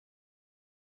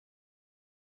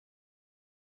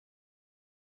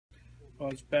Well,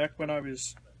 it's back when I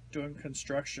was doing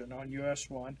construction on US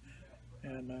 1,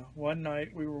 and one night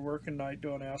we were working night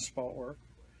doing asphalt work,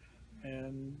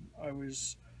 and I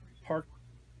was parked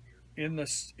in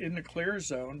the clear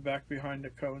zone back behind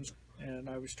the cones, and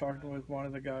I was talking with one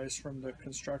of the guys from the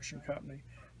construction company.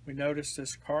 We noticed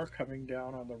this car coming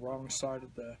down on the wrong side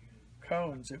of the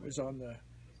cones. It was on the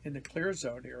in the clear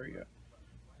zone area,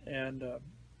 and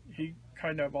he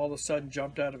kind of all of a sudden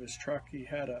jumped out of his truck. He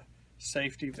had a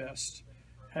safety vest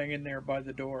hanging there by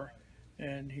the door,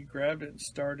 and he grabbed it and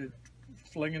started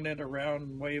flinging it around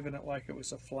and waving it like it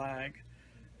was a flag.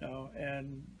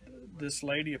 And this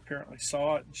lady apparently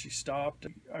saw it and she stopped.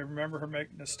 I remember her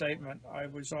making a statement. I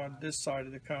was on this side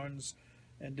of the cones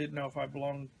and didn't know if I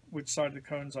belonged, which side of the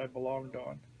cones I belonged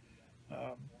on.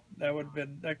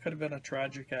 That could have been a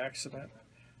tragic accident.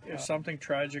 If something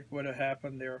tragic would have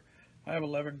happened there, I have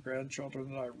 11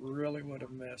 grandchildren that I really would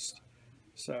have missed.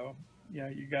 So, yeah,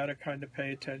 you got to kind of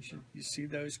pay attention. You see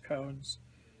those cones,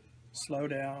 slow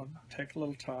down, take a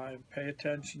little time, pay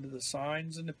attention to the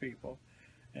signs and the people,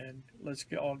 and let's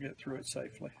all get through it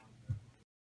safely.